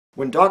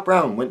When Doc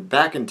Brown went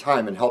back in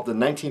time and helped the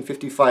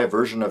 1955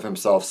 version of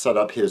himself set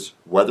up his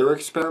weather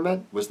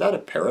experiment, was that a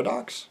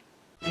paradox?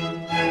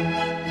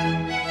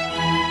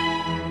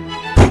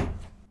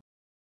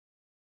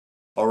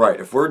 Alright,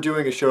 if we're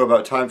doing a show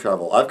about time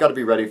travel, I've got to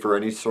be ready for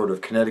any sort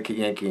of Connecticut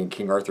Yankee and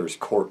King Arthur's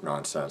court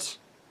nonsense.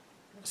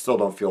 I still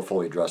don't feel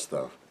fully dressed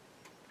though.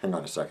 Hang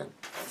on a second.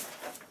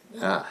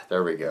 Ah,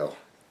 there we go.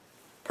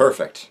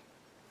 Perfect.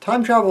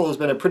 Time travel has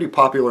been a pretty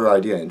popular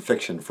idea in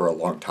fiction for a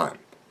long time.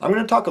 I'm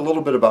going to talk a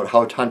little bit about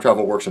how time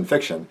travel works in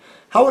fiction,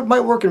 how it might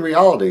work in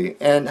reality,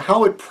 and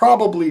how it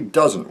probably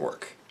doesn't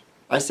work.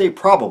 I say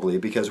probably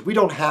because we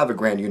don't have a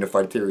grand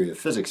unified theory of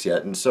physics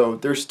yet, and so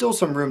there's still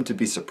some room to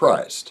be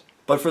surprised.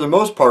 But for the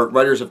most part,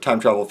 writers of time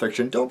travel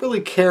fiction don't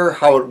really care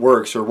how it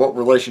works or what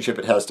relationship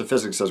it has to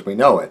physics as we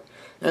know it,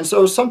 and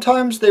so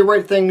sometimes they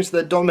write things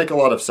that don't make a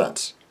lot of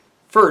sense.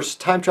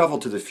 First, time travel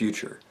to the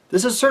future.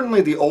 This is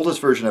certainly the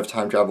oldest version of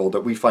time travel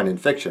that we find in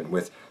fiction,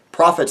 with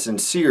prophets and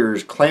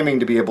seers claiming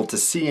to be able to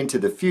see into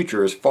the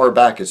future as far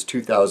back as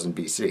 2000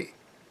 BC.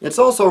 It's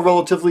also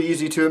relatively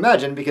easy to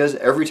imagine because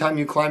every time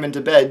you climb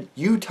into bed,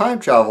 you time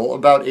travel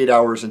about 8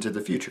 hours into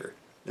the future.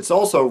 It's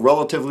also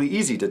relatively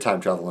easy to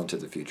time travel into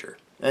the future.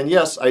 And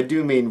yes, I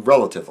do mean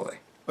relatively.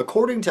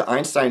 According to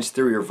Einstein's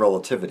theory of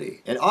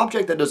relativity, an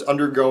object that is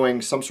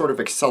undergoing some sort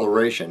of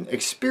acceleration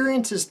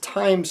experiences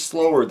time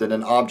slower than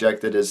an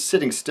object that is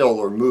sitting still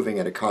or moving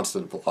at a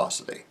constant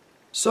velocity.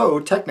 So,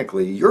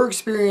 technically, you're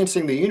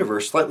experiencing the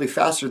universe slightly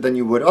faster than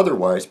you would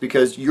otherwise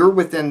because you're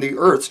within the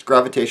Earth's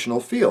gravitational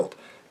field.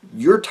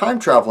 You're time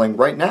traveling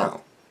right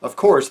now. Of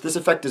course, this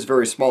effect is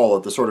very small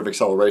at the sort of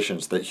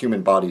accelerations that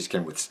human bodies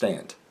can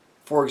withstand.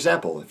 For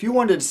example, if you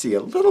wanted to see a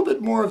little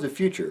bit more of the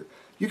future,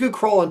 you could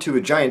crawl into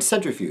a giant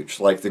centrifuge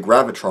like the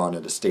gravitron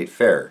at a state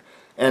fair,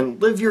 and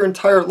live your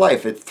entire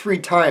life at 3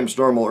 times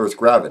normal Earth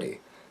gravity.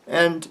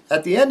 And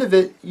at the end of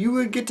it, you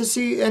would get to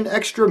see an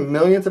extra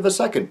millionth of a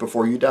second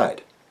before you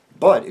died.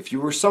 But if you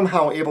were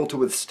somehow able to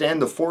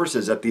withstand the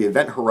forces at the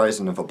event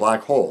horizon of a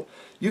black hole,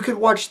 you could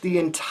watch the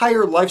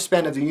entire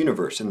lifespan of the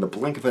universe in the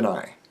blink of an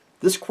eye.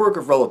 This quirk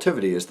of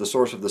relativity is the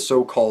source of the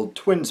so-called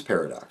twins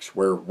paradox,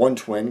 where one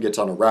twin gets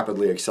on a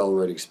rapidly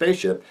accelerating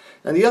spaceship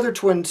and the other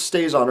twin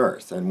stays on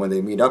Earth, and when they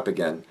meet up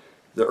again,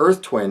 the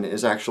Earth twin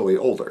is actually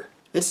older.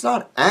 It's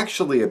not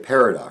actually a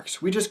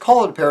paradox, we just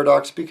call it a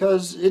paradox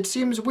because it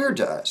seems weird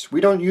to us. We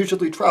don't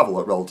usually travel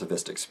at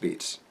relativistic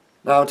speeds.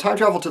 Now, time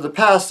travel to the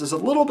past is a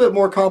little bit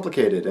more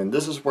complicated, and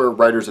this is where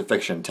writers of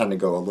fiction tend to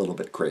go a little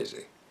bit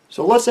crazy.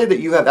 So let's say that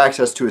you have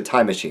access to a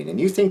time machine,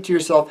 and you think to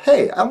yourself,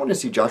 hey, I want to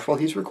see Josh while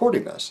he's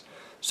recording this.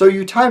 So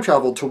you time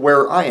travel to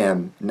where I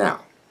am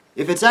now.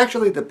 If it's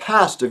actually the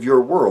past of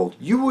your world,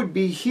 you would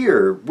be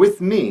here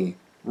with me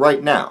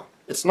right now.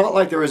 It's not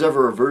like there was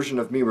ever a version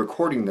of me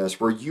recording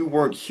this where you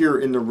weren't here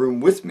in the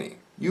room with me.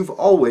 You've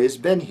always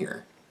been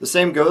here. The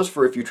same goes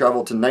for if you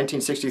traveled to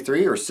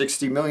 1963 or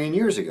 60 million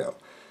years ago.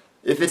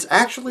 If it's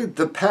actually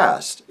the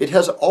past, it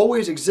has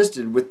always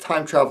existed with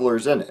time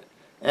travelers in it.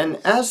 And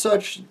as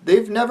such,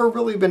 they've never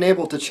really been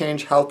able to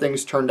change how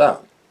things turned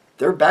out.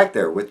 They're back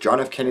there with John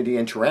F. Kennedy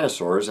and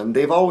Tyrannosaurs, and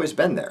they've always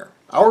been there.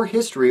 Our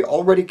history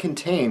already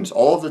contains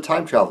all of the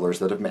time travelers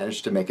that have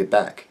managed to make it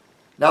back.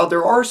 Now,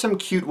 there are some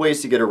cute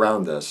ways to get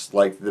around this,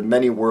 like the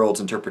many worlds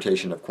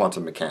interpretation of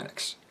quantum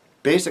mechanics.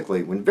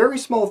 Basically, when very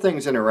small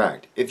things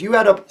interact, if you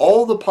add up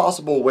all the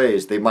possible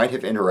ways they might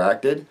have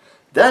interacted,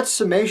 that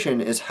summation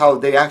is how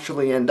they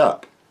actually end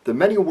up. The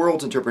many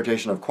worlds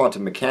interpretation of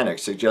quantum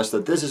mechanics suggests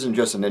that this isn't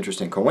just an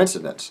interesting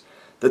coincidence,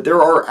 that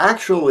there are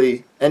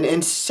actually an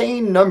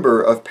insane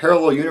number of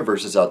parallel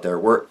universes out there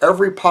where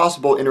every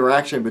possible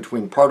interaction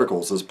between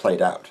particles is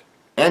played out.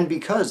 And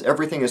because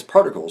everything is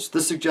particles,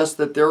 this suggests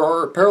that there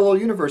are parallel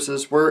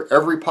universes where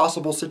every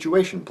possible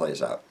situation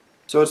plays out.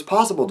 So it's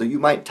possible that you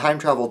might time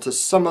travel to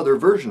some other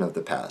version of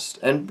the past,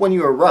 and when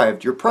you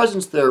arrived, your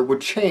presence there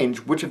would change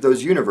which of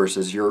those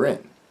universes you're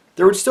in.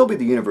 There would still be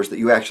the universe that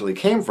you actually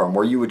came from,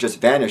 where you would just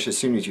vanish as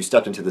soon as you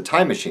stepped into the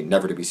time machine,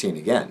 never to be seen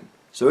again.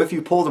 So if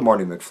you pull the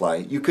Marty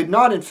McFly, you could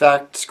not in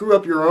fact screw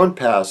up your own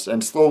past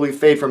and slowly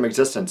fade from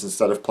existence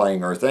instead of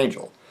playing Earth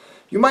Angel.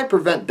 You might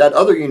prevent that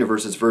other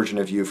universe's version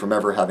of you from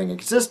ever having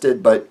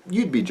existed, but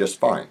you'd be just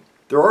fine.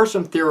 There are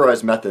some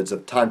theorized methods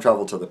of time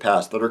travel to the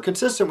past that are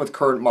consistent with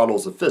current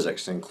models of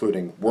physics,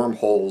 including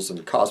wormholes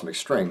and cosmic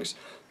strings,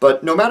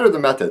 but no matter the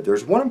method,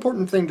 there's one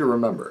important thing to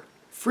remember.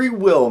 Free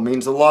will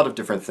means a lot of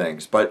different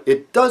things, but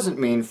it doesn't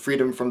mean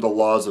freedom from the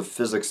laws of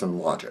physics and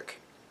logic.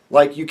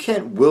 Like, you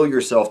can't will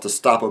yourself to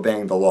stop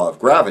obeying the law of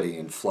gravity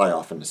and fly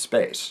off into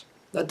space.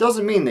 That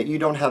doesn't mean that you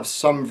don't have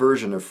some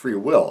version of free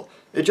will.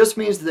 It just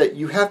means that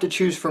you have to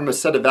choose from a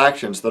set of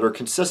actions that are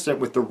consistent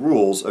with the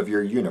rules of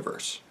your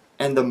universe.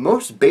 And the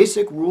most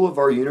basic rule of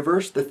our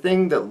universe, the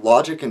thing that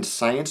logic and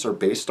science are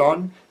based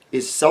on,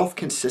 is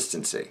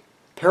self-consistency.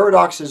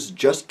 Paradoxes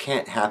just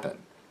can't happen.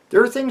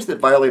 There are things that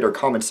violate our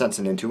common sense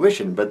and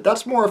intuition, but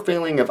that's more a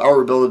failing of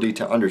our ability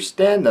to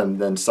understand them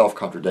than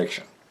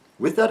self-contradiction.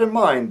 With that in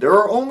mind, there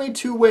are only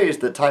 2 ways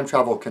that time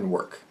travel can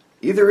work.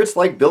 Either it's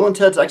like Bill and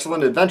Ted's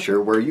Excellent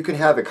Adventure, where you can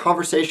have a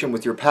conversation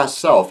with your past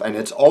self and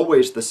it's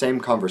always the same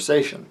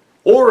conversation.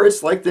 Or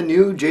it's like the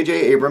new J.J.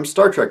 Abrams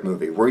Star Trek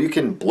movie, where you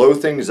can blow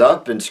things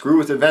up and screw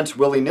with events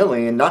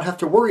willy-nilly and not have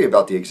to worry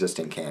about the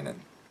existing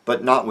canon.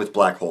 But not with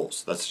black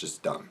holes. That's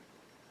just dumb.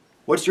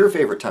 What's your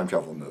favorite time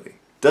travel movie?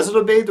 Does it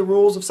obey the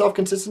rules of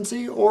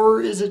self-consistency,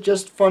 or is it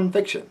just fun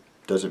fiction?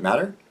 Does it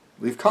matter?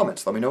 Leave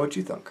comments. Let me know what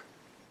you think.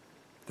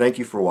 Thank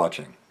you for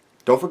watching.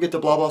 Don't forget to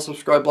blah blah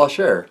subscribe blah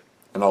share,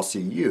 and I'll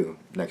see you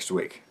next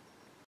week.